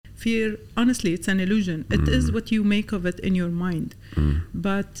fear, honestly, it's an illusion. It is what you make of it in your mind.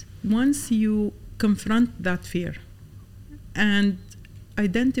 But once you confront that fear and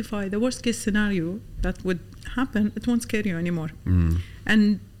identify the worst case scenario that would happen, it won't scare you anymore.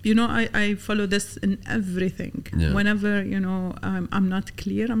 And you know, I follow this in everything. Whenever, you know, I'm not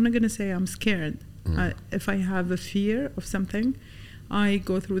clear, I'm not going to say I'm scared. If I have a fear of something, I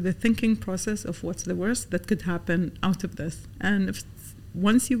go through the thinking process of what's the worst that could happen out of this. And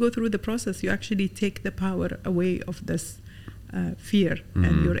once you go through the process, you actually take the power away of this fear,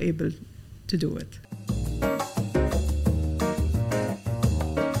 and you're able to do it.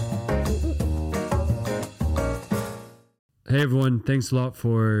 Hey everyone, thanks a lot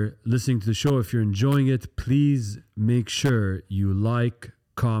for listening to the show. If you're enjoying it, please make sure you like,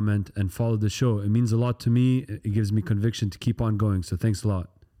 comment, and follow the show. It means a lot to me. It gives me conviction to keep on going. So thanks a lot.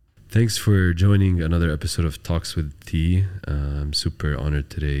 Thanks for joining another episode of Talks with T. I'm super honored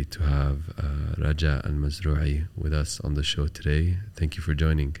today to have Raja AlMazrouie with us on the show today. Thank you for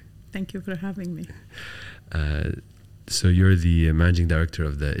joining. Thank you for having me. So you're the managing director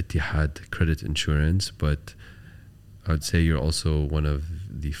of the Etihad Credit Insurance, but I would say you're also one of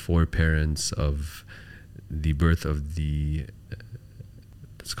the four parents of the birth of the,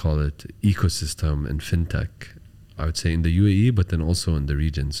 let's call it, ecosystem in fintech. I would say in the UAE, but then also in the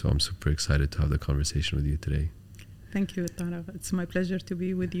region. So I'm super excited to have the conversation with you today. Thank you, Tara. It's my pleasure to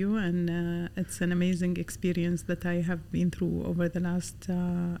be with you, and it's an amazing experience that I have been through over the last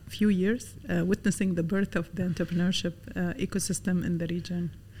few years, witnessing the birth of the entrepreneurship ecosystem in the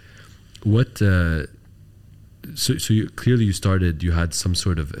region. So you started, you had some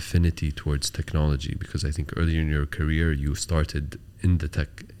sort of affinity towards technology, because I think earlier in your career you started in the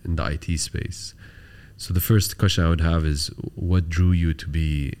IT space. So the first question I would have is, what drew you to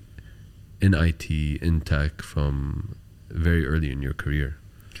be in IT, in tech from very early in your career?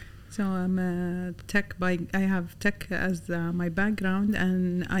 So I'm a I have tech as my background,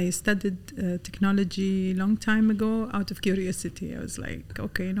 and I studied technology long time ago out of curiosity. I was like,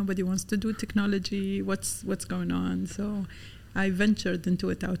 okay, nobody wants to do technology. What's going on? So I ventured into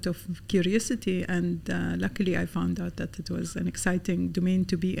it out of curiosity, and luckily I found out that it was an exciting domain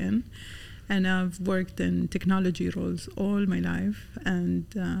to be in. And I've worked in technology roles all my life, and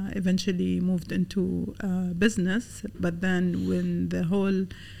eventually moved into business. But then when the whole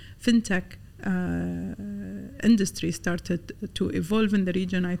fintech industry started to evolve in the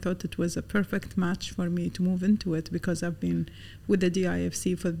region, I thought it was a perfect match for me to move into it, because I've been with the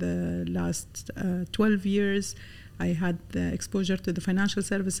DIFC for the last 12 years. I had the exposure to the financial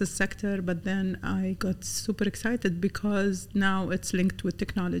services sector, but then I got super excited because now it's linked with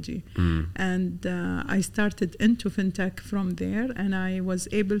technology. And I started into fintech from there, and I was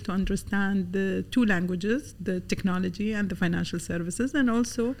able to understand the two languages, the technology and the financial services, and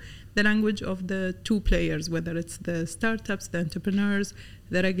also the language of the two players, whether it's the startups, the entrepreneurs,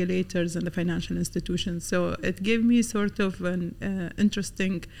 the regulators, and the financial institutions. So it gave me sort of an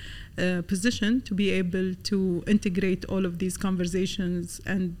interesting position to be able to integrate all of these conversations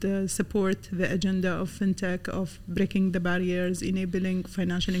and support the agenda of fintech, of breaking the barriers, enabling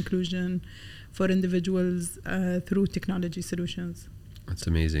financial inclusion for individuals through technology solutions. That's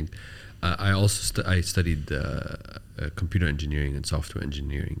amazing. I also I studied computer engineering and software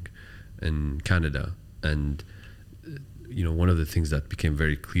engineering in Canada, and you know, one of the things that became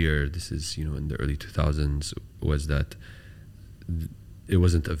very clear, this is, you know, in the early 2000s, was that it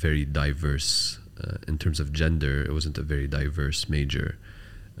wasn't a very diverse, in terms of gender, it wasn't a very diverse major.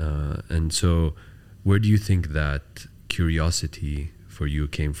 And so where do you think that curiosity for you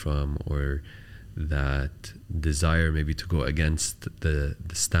came from, or that desire maybe to go against the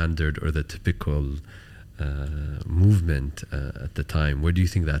standard or the typical movement at the time? Where do you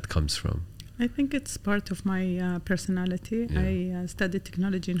think that comes from? I think it's part of my personality. I studied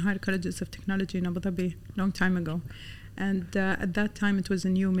technology in higher colleges of technology in Abu Dhabi long time ago. And at that time, it was a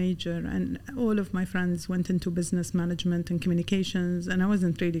new major, and all of my friends went into business management and communications, and I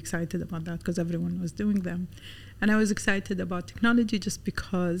wasn't really excited about that because everyone was doing them. And I was excited about technology just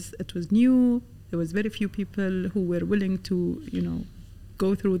because it was new. There was very few people who were willing to, you know,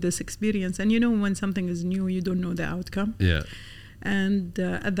 go through this experience. And you know, when something is new, you don't know the outcome. Yeah. And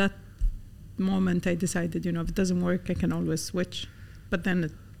at that moment, I decided, you know, if it doesn't work, I can always switch. But then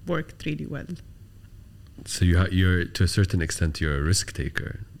it worked really well. So you're to a certain extent, you're a risk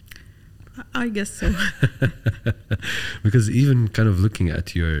taker. I guess so. Because even kind of looking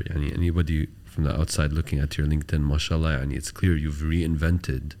at your, anybody from the outside looking at your LinkedIn, mashallah, it's clear you've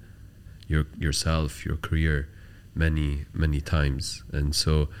reinvented yourself, your career many, many times. And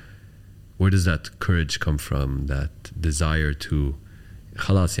so where does that courage come from, that desire to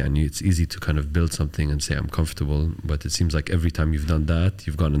خلاص يعني it's easy to kind of build something and say I'm comfortable, but it seems like every time you've done that,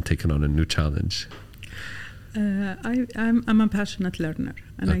 you've gone and taken on a new challenge. I'm a passionate learner,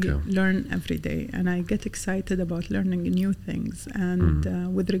 and Okay. I learn every day, and I get excited about learning new things. And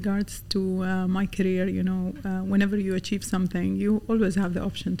with regards to my career, whenever you achieve something, you always have the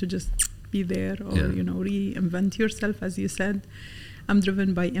option to just be there or reinvent yourself. As you said, I'm driven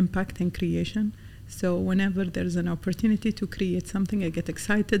by impact and creation. So whenever there's an opportunity to create something, I get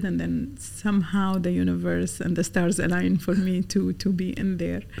excited, and then somehow the universe and the stars align for me to be in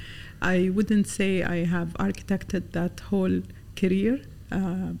there. I wouldn't say I have architected that whole career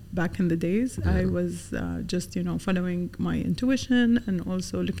back in the days. I was just, following my intuition and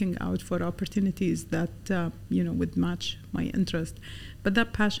also looking out for opportunities that, would match my interest. But that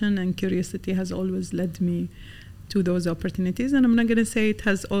passion and curiosity has always led me to those opportunities. And I'm not going to say it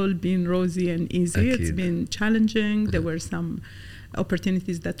has all been rosy and easy. Akid. It's been challenging. There were some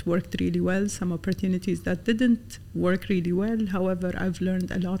opportunities that worked really well, some opportunities that didn't work really well. However, I've learned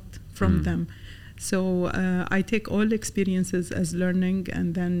a lot from them. So I take all experiences as learning, and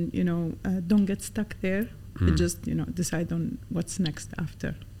then, don't get stuck there. Just, decide on what's next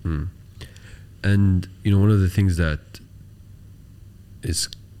after. And, one of the things that is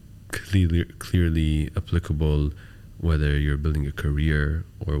clearly applicable, whether you're building a career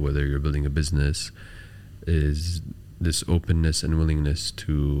or whether you're building a business, is this openness and willingness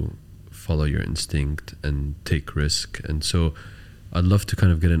to follow your instinct and take risk. And so I'd love to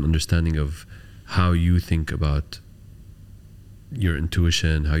kind of get an understanding of how you think about your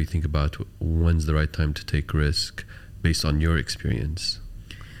intuition, how you think about when's the right time to take risk based on your experience.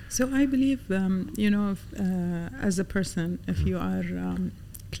 So I believe, as a person, if you are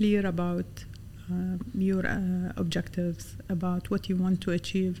clear about your objectives, about what you want to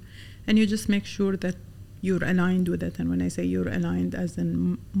achieve, and you just make sure that you're aligned with it. And when I say you're aligned, as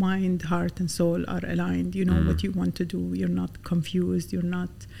in mind, heart, and soul are aligned, you know what you want to do, you're not confused, you're not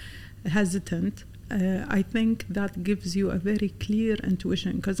hesitant. I think that gives you a very clear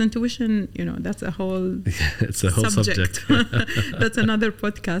intuition, because intuition, that's a whole it's a whole subject. That's another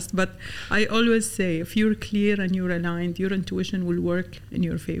podcast. But I always say, if you're clear and you're aligned, your intuition will work in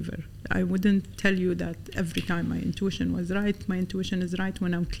your favor. I wouldn't tell you that every time my intuition was right. My intuition is right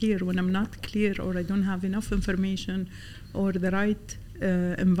when I'm clear. When I'm not clear, or I don't have enough information or the right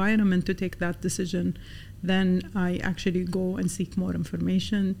environment to take that decision, then I actually go and seek more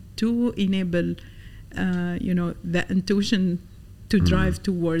information to enable the intuition to drive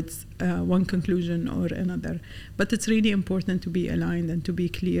towards one conclusion or another. But it's really important to be aligned and to be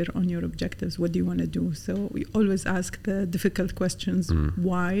clear on your objectives. What do you want to do? So we always ask the difficult questions.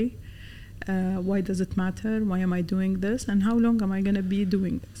 Why? Why does it matter? Why am I doing this? And how long am I going to be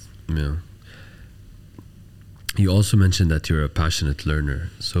doing this? Yeah. You also mentioned that you're a passionate learner.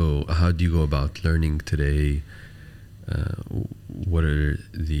 So how do you go about learning today? What are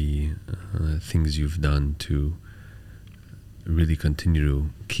the things you've done to really continue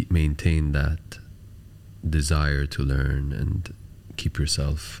to maintain that desire to learn and keep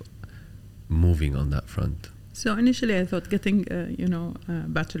yourself moving on that front? So initially I thought getting a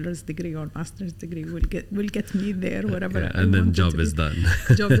bachelor's degree or master's degree will get me there, wherever and then job is done.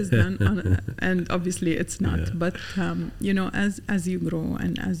 Job is done, and obviously it's not. Yeah. But as you grow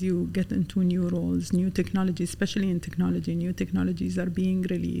and as you get into new roles, new technologies, especially in technology, new technologies are being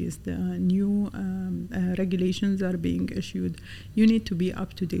released, new regulations are being issued. You need to be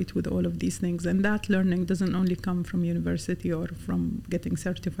up to date with all of these things, and that learning doesn't only come from university or from getting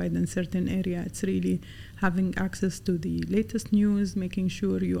certified in certain area. It's really having access to the latest news, making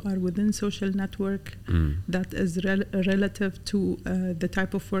sure you are within social network that is relative to the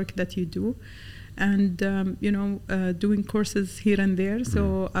type of work that you do, and doing courses here and there.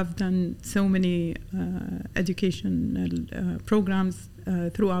 So I've done so many educational programs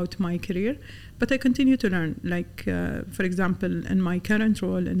throughout my career, but I continue to learn. Like, for example, in my current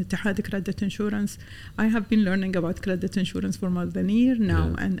role in Etihad Credit Insurance, I have been learning about credit insurance for more than a year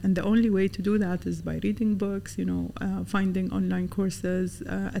now, and the only way to do that is by reading books, finding online courses,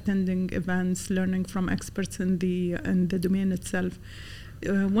 attending events, learning from experts in the domain itself.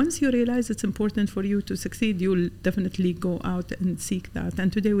 Once you realize it's important for you to succeed, you'll definitely go out and seek that.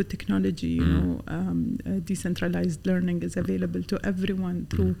 And today with technology, decentralized learning is available to everyone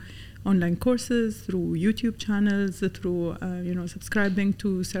through online courses, through YouTube channels, through subscribing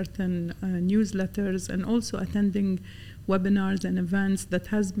to certain newsletters, and also attending webinars and events that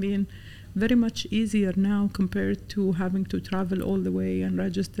has been very much easier now compared to having to travel all the way and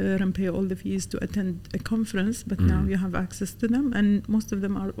register and pay all the fees to attend a conference. But now you have access to them, and most of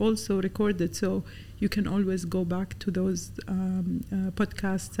them are also recorded, so you can always go back to those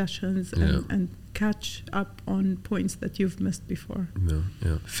podcast sessions and catch up on points that you've missed before.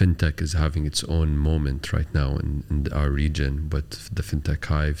 Fintech is having its own moment right now in our region, but the Fintech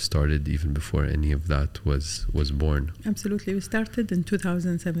Hive started even before any of that was born. Absolutely. We started in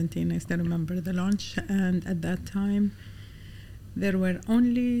 2017. I still remember the launch, and at that time there were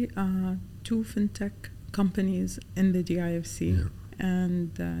only 2 fintech companies in the DIFC.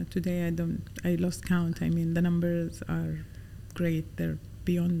 And today I lost count. I mean, the numbers are great. They're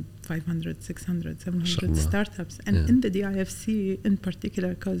beyond 500, 600, 700 startups. And in the DIFC in particular,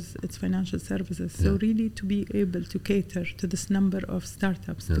 because it's financial services. So really to be able to cater to this number of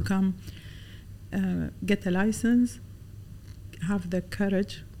startups to come, get a license, have the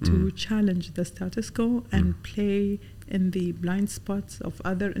courage to challenge the status quo and play in the blind spots of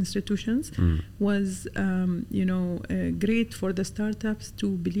other institutions was, great for the startups to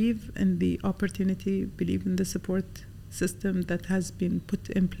believe in the opportunity, believe in the support system that has been put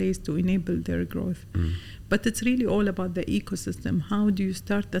in place to enable their growth. But it's really all about the ecosystem. How do you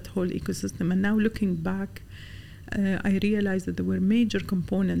start that whole ecosystem? And now looking back, I realized that there were major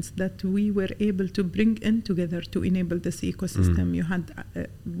components that we were able to bring in together to enable this ecosystem.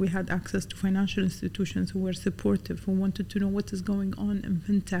 We had access to financial institutions who were supportive, who wanted to know what is going on in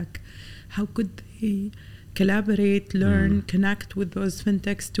fintech. How could they collaborate, learn, connect with those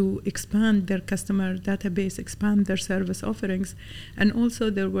fintechs to expand their customer database, expand their service offerings. And also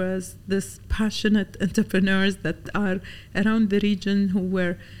there was this passionate entrepreneurs that are around the region who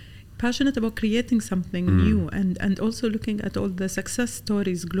were passionate about creating something new, and also looking at all the success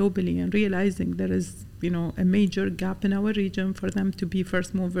stories globally and realizing there is a major gap in our region for them to be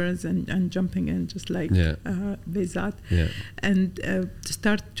first movers and jumping in just like Bezat and to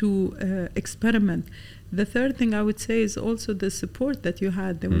start to experiment. The third thing I would say is also the support that you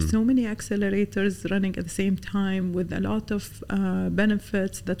had. There were so many accelerators running at the same time with a lot of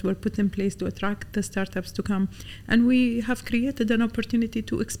benefits that were put in place to attract the startups to come. And we have created an opportunity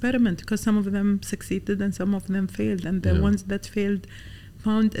to experiment because some of them succeeded and some of them failed. And the ones that failed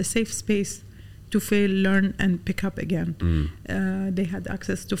found a safe space to fail, learn, and pick up again. They had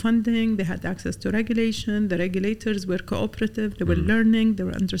access to funding, they had access to regulation, the regulators were cooperative, they were learning, they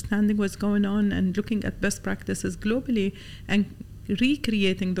were understanding what's going on and looking at best practices globally and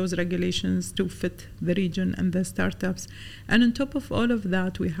recreating those regulations to fit the region and the startups. And on top of all of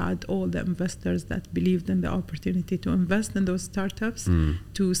that, we had all the investors that believed in the opportunity to invest in those startups,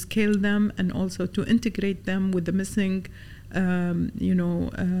 to scale them, and also to integrate them with the missing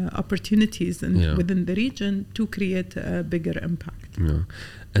opportunities within the region to create a bigger impact.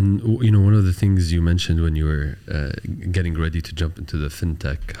 And one of the things you mentioned when you were getting ready to jump into the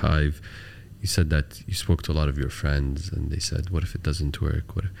Fintech Hive, you said that you spoke to a lot of your friends and they said, what if it doesn't work?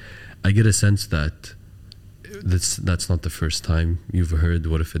 I get a sense that that's not the first time you've heard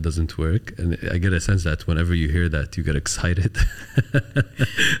what if it doesn't work, and I get a sense that whenever you hear that you get excited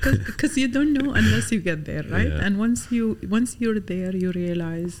because you don't know unless you get there, right? And once you're there, you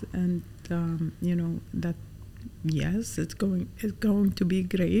realize and that yes, it's going to be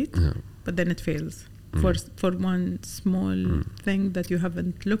great, but then it fails for one small thing that you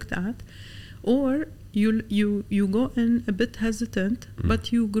haven't looked at, or you go in a bit hesitant,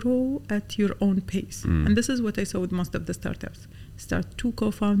 but you grow at your own pace. And this is what I saw with most of the startups. Start 2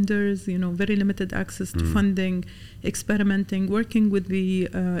 co-founders, very limited access to funding, experimenting, working with the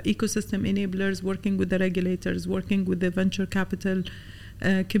ecosystem enablers, working with the regulators, working with the venture capital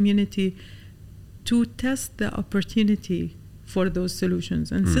community to test the opportunity for those solutions.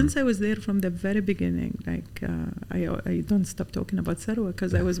 And since I was there from the very beginning, like I don't stop talking about Sarwa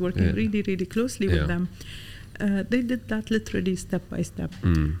because I was working really, really closely with them. They did that literally step by step.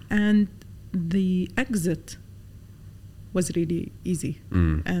 And the exit was really easy.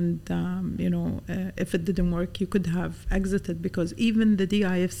 And, if it didn't work, you could have exited because even the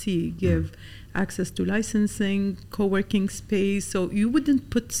DIFC gave access to licensing, co-working space. So you wouldn't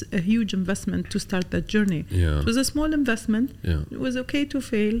put a huge investment to start that journey. It was a small investment. It was okay to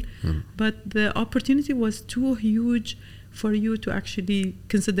fail, but the opportunity was too huge for you to actually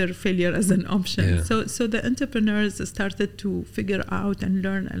consider failure as an option. So the entrepreneurs started to figure out and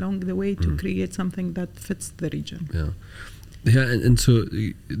learn along the way to create something that fits the region. And so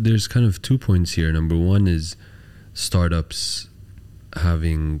there's kind of 2 points here. Number one is startups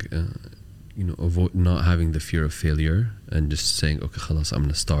having not having the fear of failure and just saying, okay, khalas, I'm going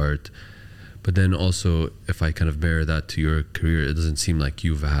to start. But then also, if I kind of mirror that to your career, it doesn't seem like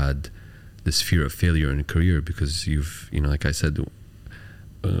you've had this fear of failure in a career, because you've, like I said,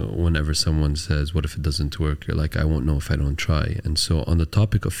 whenever someone says, what if it doesn't work? You're like, I won't know if I don't try. And so on the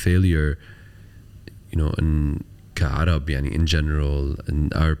topic of failure, in كعرب, in general,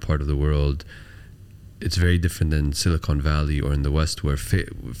 in our part of the world, it's very different than Silicon Valley or in the West, where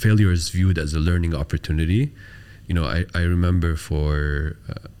failure is viewed as a learning opportunity. I remember for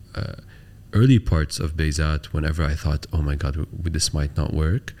early parts of Bayzat, whenever I thought, oh my God, this might not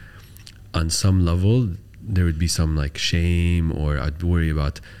work, on some level, there would be some like shame, or I'd worry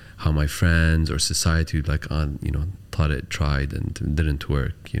about how my friends or society would thought it tried and didn't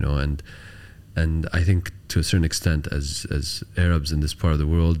work, and I think to a certain extent as Arabs in this part of the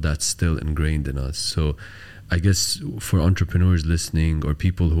world, that's still ingrained in us. So I guess for entrepreneurs listening, or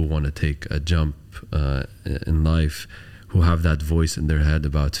people who want to take a jump in life, who have that voice in their head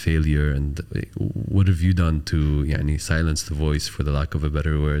about failure, and what have you done to silence the voice, for the lack of a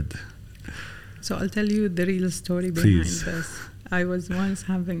better word? So I'll tell you the real story behind this. I was once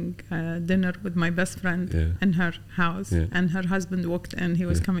having dinner with my best friend in her house, and her husband walked in. He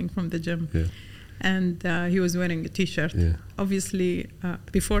was coming from the gym, and he was wearing a T-shirt. Obviously,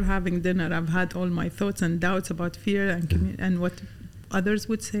 before having dinner, I've had all my thoughts and doubts about fear and what others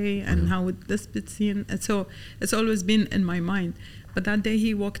would say, and how would this be seen. And so it's always been in my mind. But that day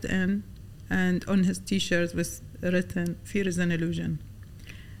he walked in, and on his T-shirt was written, "Fear is an illusion."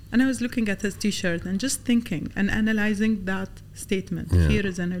 And I was looking at his T-shirt and just thinking and analyzing that statement, fear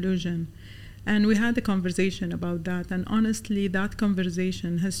is an illusion. And we had a conversation about that. And honestly, that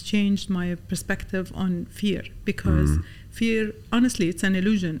conversation has changed my perspective on fear, because fear, honestly, it's an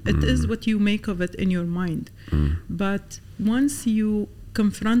illusion. It is what you make of it in your mind. But once you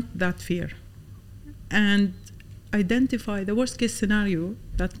confront that fear and identify the worst case scenario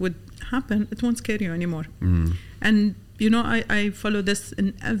that would happen, it won't scare you anymore. And I follow this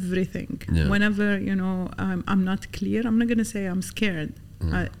in everything. Whenever, I'm not clear, I'm not going to say I'm scared.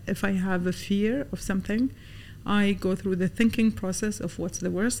 If I have a fear of something, I go through the thinking process of what's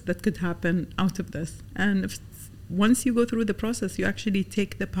the worst that could happen out of this. And once you go through the process, you actually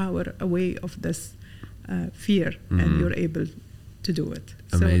take the power away of this fear, and you're able to do it.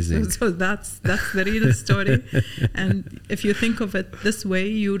 Amazing. So that's the real story. And if you think of it this way,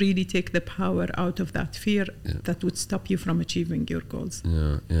 you really take the power out of that fear that would stop you from achieving your goals.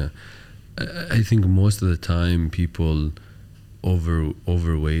 I think most of the time people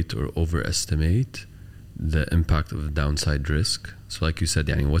overweight or overestimate the impact of the downside risk. So like you said,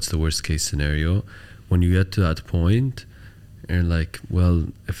 what's the worst case scenario? When you get to that point, you're like, well,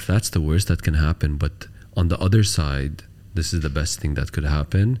 if that's the worst that can happen, but on the other side, this is the best thing that could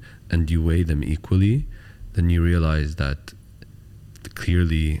happen, and you weigh them equally, then you realize that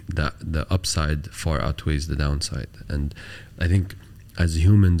clearly that the upside far outweighs the downside. And I think as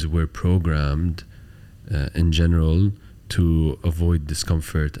humans, we're programmed in general to avoid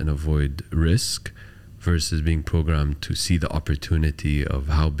discomfort and avoid risk, versus being programmed to see the opportunity of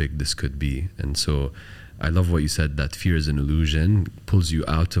how big this could be. And so I love what you said, that fear is an illusion, pulls you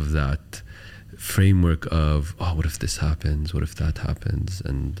out of that framework of, what if this happens, what if that happens?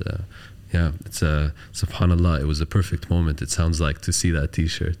 And it's subhanallah, it was a perfect moment, it sounds like, to see that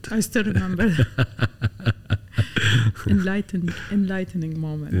T-shirt. I still remember. enlightening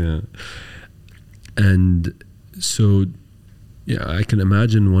moment. And so I can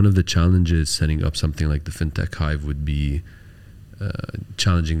imagine one of the challenges setting up something like the Fintech Hive would be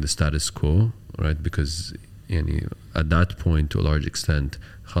challenging the status quo, right? Because at that point, to a large extent,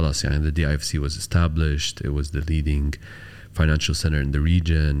 the DIFC was established. It was the leading financial center in the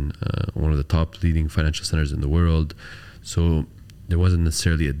region, one of the top leading financial centers in the world. So there wasn't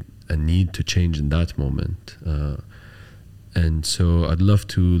necessarily a need to change in that moment. And so I'd love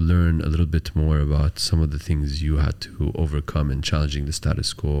to learn a little bit more about some of the things you had to overcome in challenging the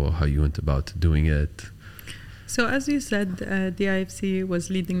status quo, how you went about doing it. So as you said, DIFC was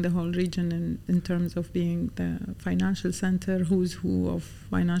leading the whole region in terms of being the financial center. Who's who of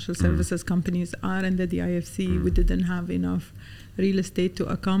financial services companies are in the DIFC. We didn't have enough real estate to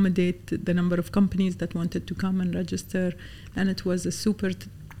accommodate the number of companies that wanted to come and register. And it was a super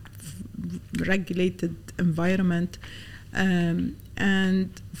regulated environment.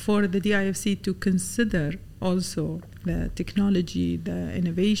 And for the DIFC to consider also the technology, the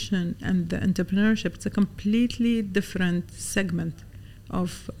innovation, and the entrepreneurship, it's a completely different segment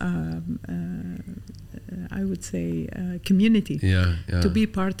of, I would say, community to be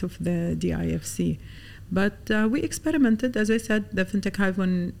part of the DIFC. But we experimented. As I said, the Fintech Hive,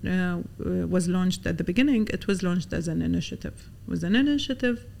 when was launched at the beginning, it was launched as an initiative. It was an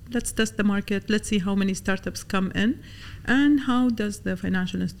initiative let's test the market, let's see how many startups come in, and how does the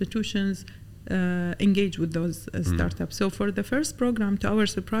financial institutions engage with those startups. So for the first program, to our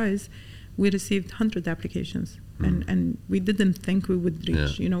surprise, we received 100 applications, and we didn't think we would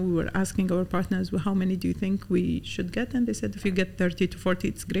reach. Yeah. We were asking our partners, well, how many do you think we should get? And they said, if you get 30 to 40,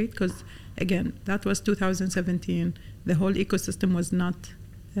 it's great, because again, that was 2017. The whole ecosystem was not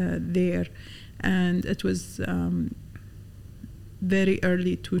there, and it was very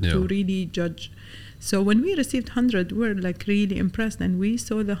early to really judge. So when we received 100, we were like really impressed, and we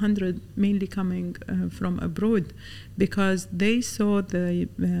saw the 100 mainly coming from abroad, because they saw the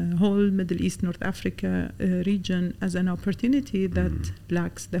whole Middle East, North Africa region as an opportunity that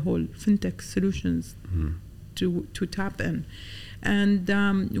lacks the whole fintech solutions to tap in. And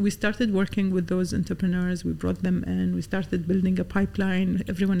we started working with those entrepreneurs. We brought them in. We started building a pipeline.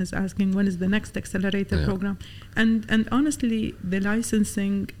 Everyone is asking, when is the next accelerator program? And honestly, the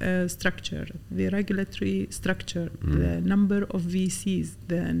licensing structure, the regulatory structure, the number of VCs,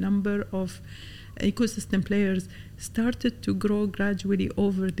 the number of ecosystem players started to grow gradually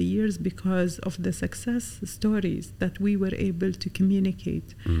over the years because of the success stories that we were able to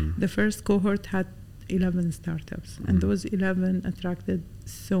communicate. The first cohort had 11 startups, and those 11 attracted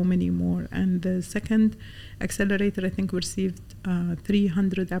so many more. And the second accelerator, I think, we received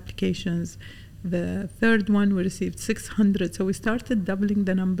 300 applications. The third one, we received 600. So we started doubling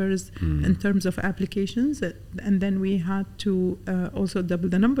the numbers in terms of applications, and then we had to also double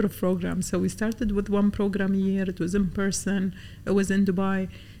the number of programs. So we started with one program a year. It was in person. It was in Dubai,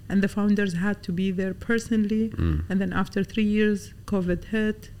 and the founders had to be there personally. And then after 3 years, COVID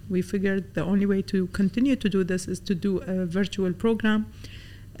hit. We figured the only way to continue to do this is to do a virtual program.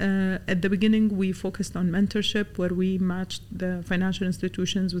 At the beginning, we focused on mentorship, where we matched the financial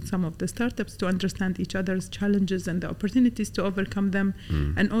institutions with some of the startups to understand each other's challenges and the opportunities to overcome them,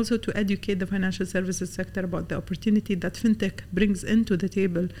 and also to educate the financial services sector about the opportunity that fintech brings into the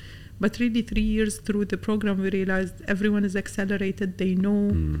table. But really, 3 years through the program, we realized everyone is accelerated. They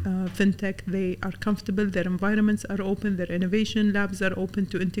know fintech. They are comfortable. Their environments are open. Their innovation labs are open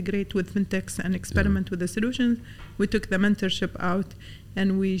to integrate with fintechs and experiment with the solutions. We took the mentorship out,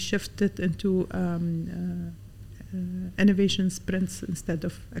 and we shifted into innovation sprints instead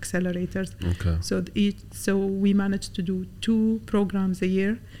of accelerators. Okay. So we managed to do 2 programs a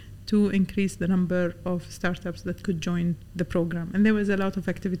year to increase the number of startups that could join the program. And there was a lot of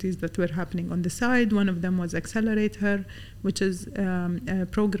activities that were happening on the side. One of them was Accelerate Her, which is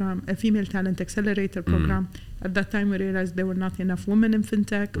a female talent accelerator program. At that time, we realized there were not enough women in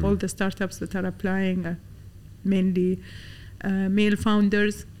fintech. All the startups that are applying are mainly male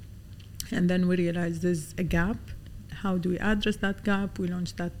founders. And then we realized there's a gap. How do we address that gap? We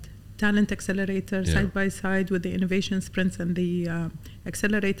launched that talent accelerator side by side with the innovation sprints and the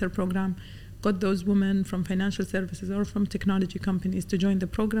accelerator program. Got those women from financial services or from technology companies to join the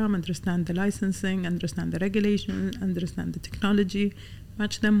program, understand the licensing, understand the regulation, understand the technology,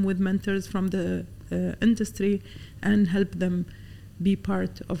 match them with mentors from the industry, and help them be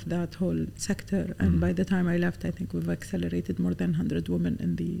part of that whole sector. And by the time I left, I think we've accelerated more than 100 women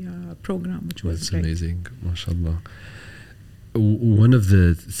in the program, which was great. That's amazing, mashallah. One of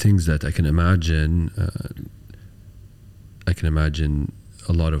the things that I can imagine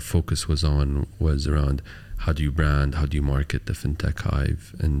a lot of focus was around how do you brand, how do you market the Fintech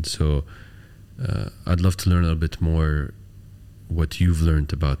Hive. And so I'd love to learn a little bit more what you've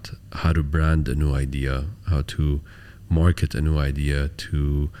learned about how to brand a new idea, how to market a new idea,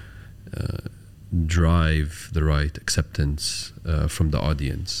 to drive the right acceptance from the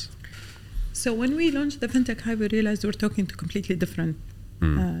audience. So when we launched the Fintech Hive, we realized we're talking to completely different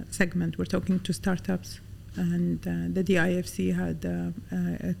segment. We're talking to startups, and the DIFC had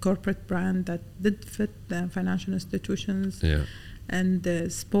a corporate brand that did fit the financial institutions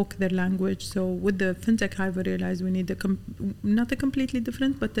and spoke their language. So with the Fintech Hive, we realized we need not a completely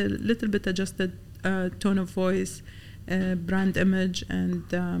different, but a little bit adjusted tone of voice, brand image, and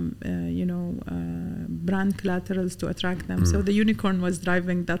brand collaterals to attract them. So the unicorn was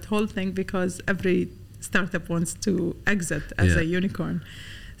driving that whole thing, because every startup wants to exit as a unicorn.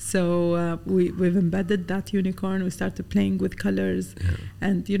 So we've embedded that unicorn. We started playing with colors,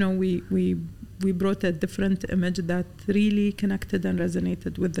 and we brought a different image that really connected and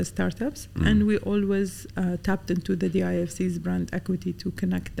resonated with the startups. And we always tapped into the DIFC's brand equity to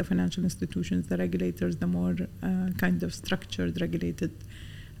connect the financial institutions, the regulators, the more kind of structured, regulated,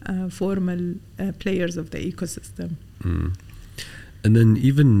 formal players of the ecosystem. And then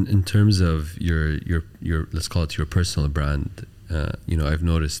even in terms of your let's call it your personal brand, I've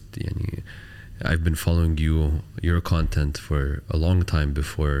noticed I've been following your content for a long time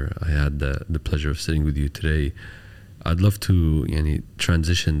before I had the pleasure of sitting with you today. I'd love to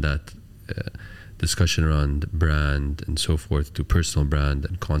transition that discussion around brand and so forth to personal brand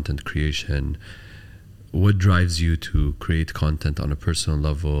and content creation. What drives you to create content on a personal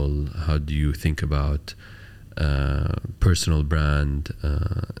level? How do you think about personal brand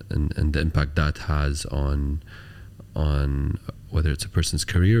and the impact that has on whether it's a person's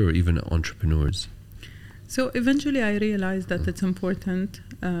career or even entrepreneurs? So eventually I realized that it's important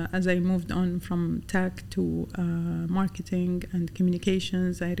as I moved on from tech to marketing and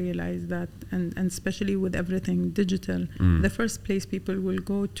communications. I realized that, and especially with everything digital, the first place people will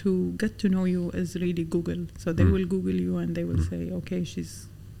go to get to know you is really Google. So they will Google you and they will say, okay, she's,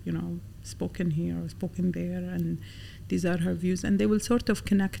 spoken here or spoken there, and these are her views, and they will sort of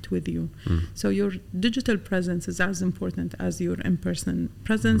connect with you. So your digital presence is as important as your in-person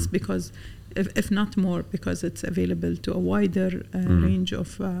presence, because if not more, because it's available to a wider range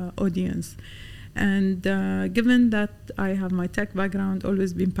of audience. And given that I have my tech background,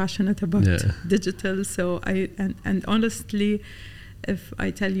 always been passionate about digital, so and honestly, if I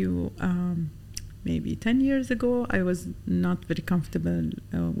tell you, maybe 10 years ago, I was not very comfortable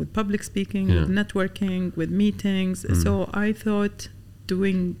with public speaking, with networking, with meetings. So I thought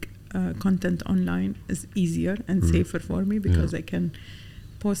doing content online is easier and safer for me, because I can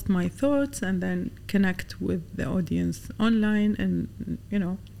post my thoughts and then connect with the audience online, and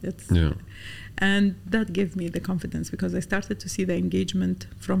and that gave me the confidence, because I started to see the engagement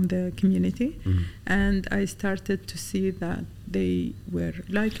from the community, and I started to see that they were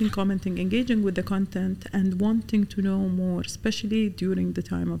liking, commenting, engaging with the content, and wanting to know more, especially during the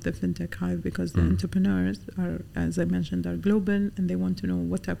time of the Fintech Hive, because the entrepreneurs are, as I mentioned, are global, and they want to know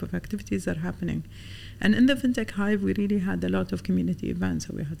what type of activities are happening. And in the Fintech Hive, we really had a lot of community events.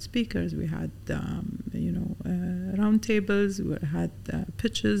 So we had speakers, we had roundtables, we had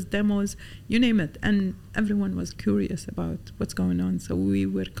pitches, demos, you name it. And everyone was curious about what's going on. So we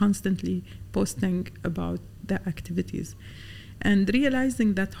were constantly posting about the activities. And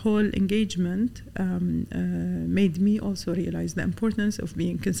realizing that whole engagement made me also realize the importance of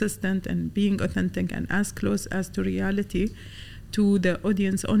being consistent and being authentic and as close as to reality to the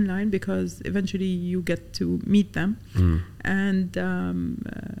audience online, because eventually you get to meet them. And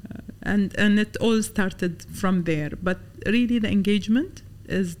it all started from there. But really the engagement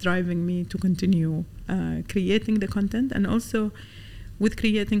is driving me to continue creating the content. And also with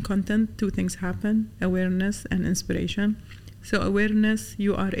creating content, two things happen: awareness and inspiration. So awareness,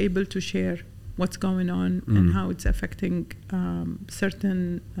 you are able to share what's going on and how it's affecting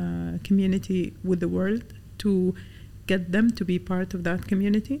certain community with the world, to get them to be part of that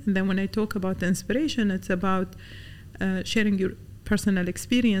community. And then when I talk about the inspiration, it's about sharing your personal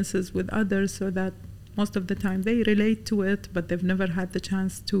experiences with others, so that most of the time they relate to it, but they've never had the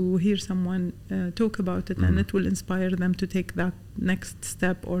chance to hear someone talk about it, and it will inspire them to take that next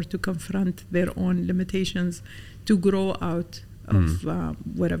step, or to confront their own limitations, to grow out of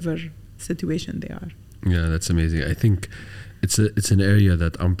whatever situation they are. Yeah, that's amazing. I think it's an area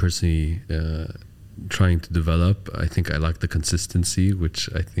that I'm personally trying to develop. I think I like the consistency, which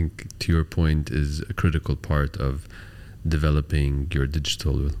I think, to your point, is a critical part of developing your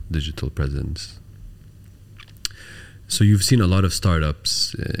digital presence. So you've seen a lot of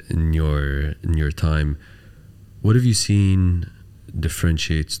startups in your time. What have you seen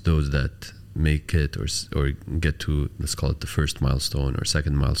differentiates those that make it or get to, let's call it, the first milestone or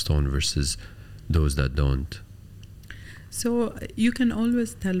second milestone, versus those that don't? So you can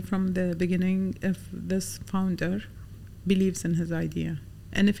always tell from the beginning if this founder believes in his idea.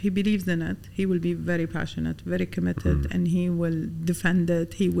 And if he believes in it, he will be very passionate, very committed, and he will defend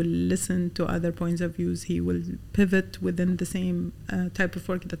it. He will listen to other points of views. He will pivot within the same type of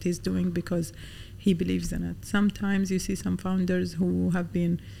work that he's doing, because he believes in it. Sometimes you see some founders who have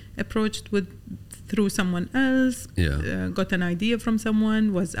been approached through someone else, got an idea from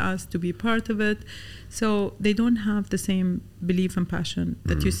someone, was asked to be part of it. So they don't have the same belief and passion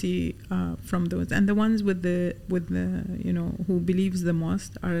that you see from those. And the ones with the who believes the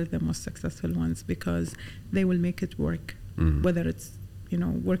most are the most successful ones, because they will make it work, whether it's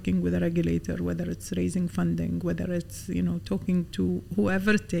working with a regulator, whether it's raising funding, whether it's talking to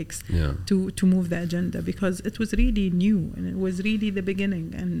whoever it takes to move the agenda, because it was really new and it was really the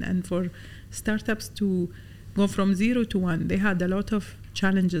beginning. And for startups to go from 0 to 1, they had a lot of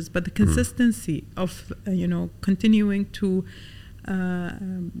challenges, but the consistency of continuing to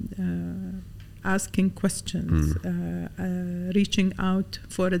asking questions, reaching out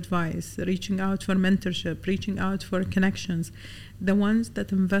for advice, reaching out for mentorship, reaching out for connections. The ones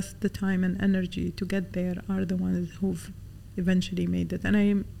that invest the time and energy to get there are the ones who've eventually made it.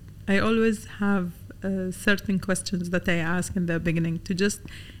 And I always have certain questions that I ask in the beginning to just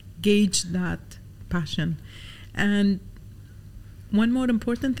gauge that passion. And one more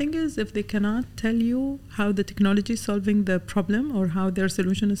important thing is, if they cannot tell you how the technology is solving the problem or how their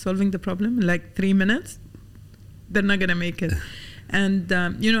solution is solving the problem in like 3 minutes, they're not going to make it. And,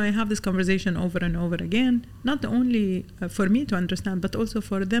 I have this conversation over and over again, not only for me to understand, but also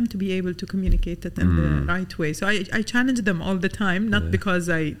for them to be able to communicate it in the right way. So I challenge them all the time, not because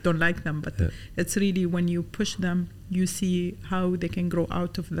I don't like them, but it's really when you push them, you see how they can grow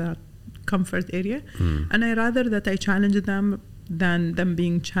out of that comfort area. And I rather that I challenge them than them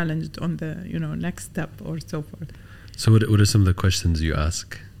being challenged on the, next step or so forth. So what are some of the questions you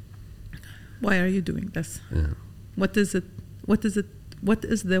ask? Why are you doing this? Yeah. What is it? What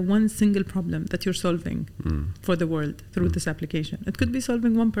is the one single problem that you're solving for the world through this application? It could be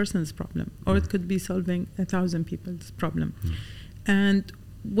solving one person's problem, or it could be solving 1,000 people's problem. And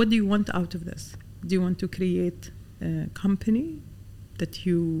what do you want out of this? Do you want to create a company that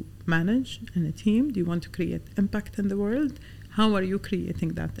you manage and a team? Do you want to create impact in the world? How are you creating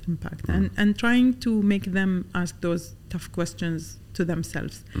that impact? And trying to make them ask those tough questions to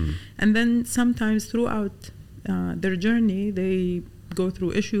themselves. And then sometimes throughout their journey, they go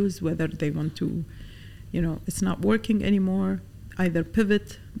through issues, whether they want to, it's not working anymore, either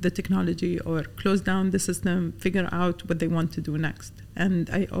pivot the technology or close down the system, figure out what they want to do next. And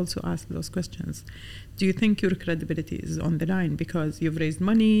I also ask those questions. Do you think your credibility is on the line because you've raised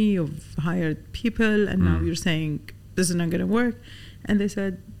money, you've hired people, and now you're saying this is not going to work? And they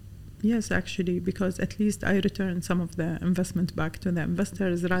said, yes, actually, because at least I return some of the investment back to the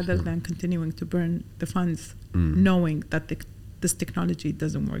investors rather than continuing to burn the funds, knowing that this technology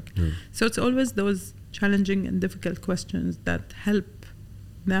doesn't work. So it's always those challenging and difficult questions that help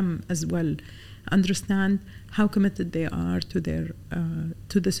them as well understand how committed they are to their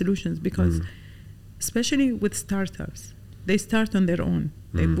to the solutions. Because especially with startups, they start on their own,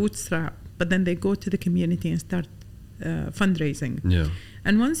 they bootstrap, but then they go to the community and start fundraising.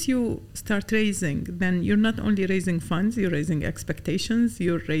 And once you start raising, then you're not only raising funds, you're raising expectations,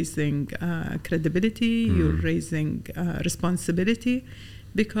 you're raising credibility, you're raising responsibility,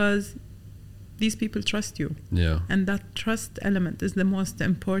 because these people trust you. And that trust element is the most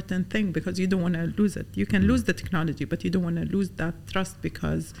important thing, because you don't want to lose it. You can lose the technology, but you don't want to lose that trust,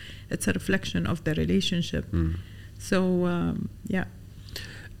 because it's a reflection of the relationship. So, yeah.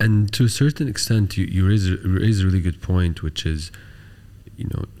 And to a certain extent, you raise a really good point, which is,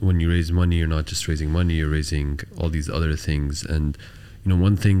 when you raise money, you're not just raising money, you're raising all these other things. And,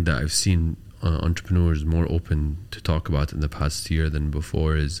 one thing that I've seen entrepreneurs more open to talk about in the past year than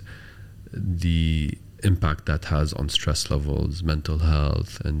before is the impact that has on stress levels, mental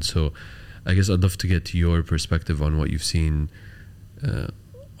health. And so I guess I'd love to get your perspective on what you've seen.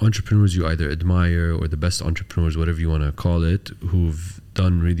 Entrepreneurs you either admire, or the best entrepreneurs, whatever you want to call it, who've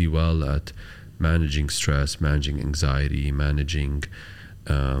done really well at managing stress, managing anxiety, managing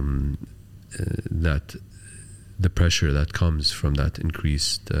that the pressure that comes from that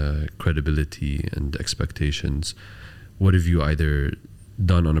increased credibility and expectations. What have you either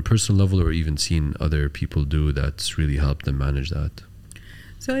done on a personal level or even seen other people do that's really helped them manage that?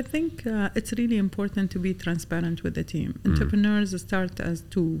 So I think it's really important to be transparent with the team. Entrepreneurs start as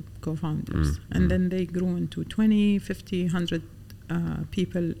 2 co-founders, and then they grow into 20, 50, 100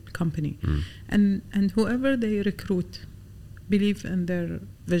 people company. And whoever they recruit believe in their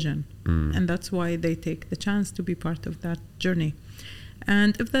vision. And that's why they take the chance to be part of that journey.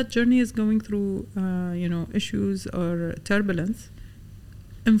 And if that journey is going through issues or turbulence,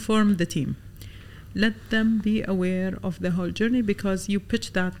 inform the team. Let them be aware of the whole journey, because you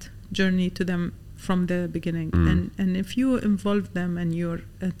pitch that journey to them from the beginning. And if you involve them and you're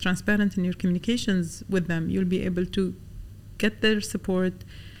transparent in your communications with them, you'll be able to get their support,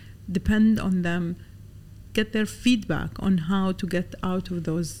 depend on them, get their feedback on how to get out of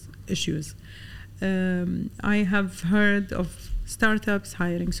those issues. I have heard of startups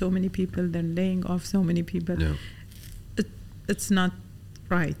hiring so many people, then laying off so many people. It's not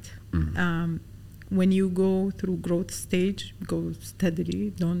right. When you go through growth stage, go steadily.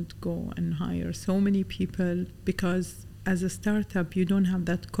 Don't go and hire so many people, because as a startup, you don't have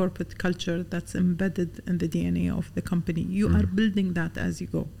that corporate culture that's embedded in the DNA of the company. You are building that as you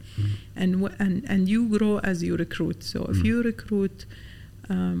go, and you grow as you recruit. So if you recruit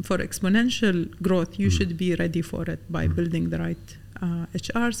for exponential growth, you should be ready for it by building the right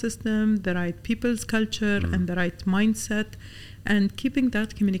HR system, the right people's culture, and the right mindset, and keeping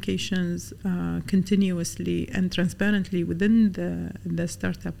that communications continuously and transparently within the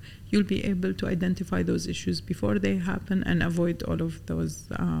startup, you'll be able to identify those issues before they happen and avoid all of those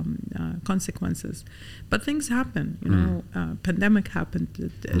consequences. But things happen, you know, pandemic happened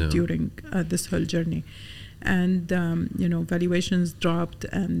during this whole journey. And, you know, valuations dropped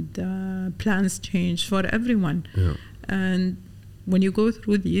and plans changed for everyone. Yeah. And when you go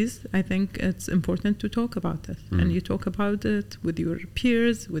through these, I think it's important to talk about it. And you talk about it with your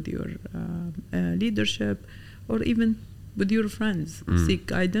peers, with your leadership, or even with your friends. Seek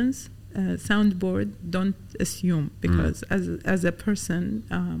guidance, soundboard, don't assume. Because as a person,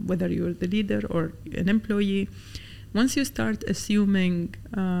 whether you're the leader or an employee, once you start assuming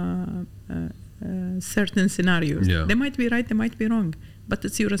certain scenarios, they might be right, they might be wrong, but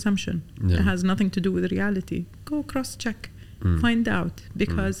it's your assumption. It has nothing to do with reality. Go cross-check. Find out,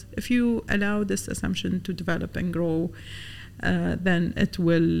 because if you allow this assumption to develop and grow, then it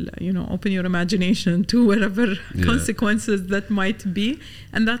will, you know, open your imagination to whatever consequences that might be,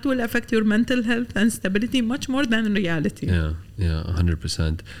 and that will affect your mental health and stability much more than reality.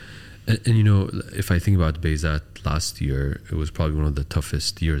 100%. And you know, if I think about Bayzat last year, it was probably one of the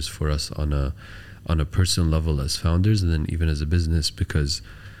toughest years for us on a personal level as founders, and then even as a business, because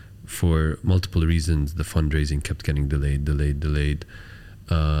for multiple reasons, the fundraising kept getting delayed.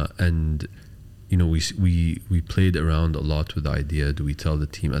 And, you know, we played around a lot with the idea. Do we tell the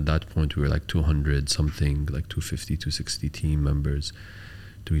team? At that point, we were like 200 something, like 250, 260 team members.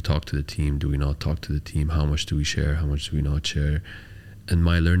 Do we talk to the team? Do we not talk to the team? How much do we share? How much do we not share? And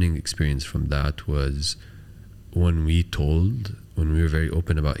my learning experience from that was when we were very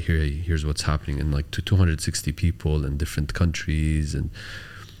open about here's what's happening, and like to 260 people in different countries, and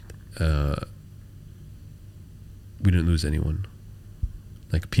we didn't lose anyone.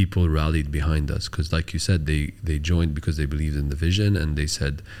 Like, people rallied behind us, because like you said, they joined because they believed in the vision, and they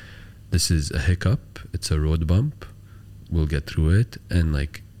said, this is a hiccup, it's a road bump, we'll get through it. And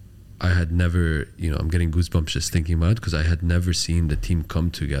like, I had never, you know, I'm getting goosebumps just thinking about it, because I had never seen the team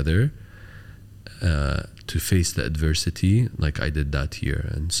come together to face the adversity like I did that year.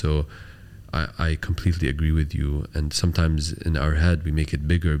 And so I completely agree with you. And sometimes in our head we make it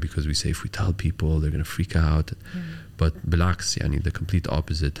bigger, because we say if we tell people, they're going to freak out. But بالعكس, yani, the complete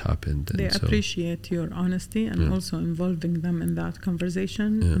opposite happened. They appreciate your honesty and also involving them in that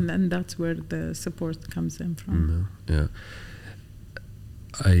conversation, and then that's where the support comes in from.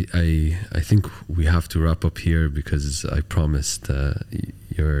 I think we have to wrap up here, because I promised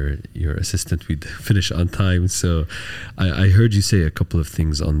your assistant we'd finish on time. So I heard you say a couple of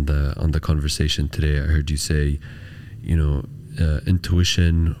things on the conversation today. I heard you say, you know,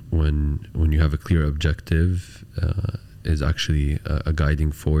 intuition when you have a clear objective is actually a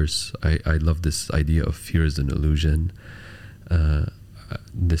guiding force. I love this idea of fear is an illusion.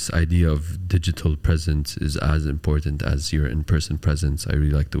 This idea of digital presence is as important as your in-person presence. I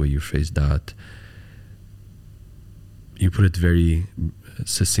really like the way you phrased that. You put it very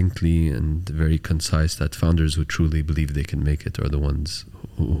succinctly and very concise, that founders who truly believe they can make it are the ones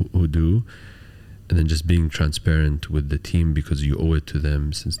who do. And then just being transparent with the team, because you owe it to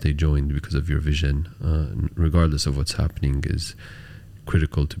them since they joined because of your vision, regardless of what's happening, is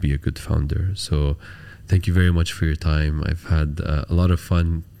critical to be a good founder. So thank you very much for your time. I've had a lot of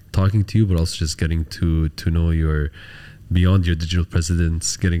fun talking to you, but also just getting to know beyond your digital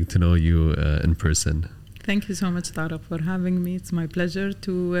presence, getting to know you in person. Thank you so much, Tara, for having me. It's my pleasure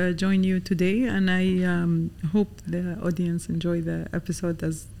to join you today, and I hope the audience enjoy the episode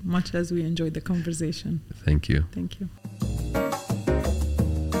as much as we enjoyed the conversation. Thank you. Thank you.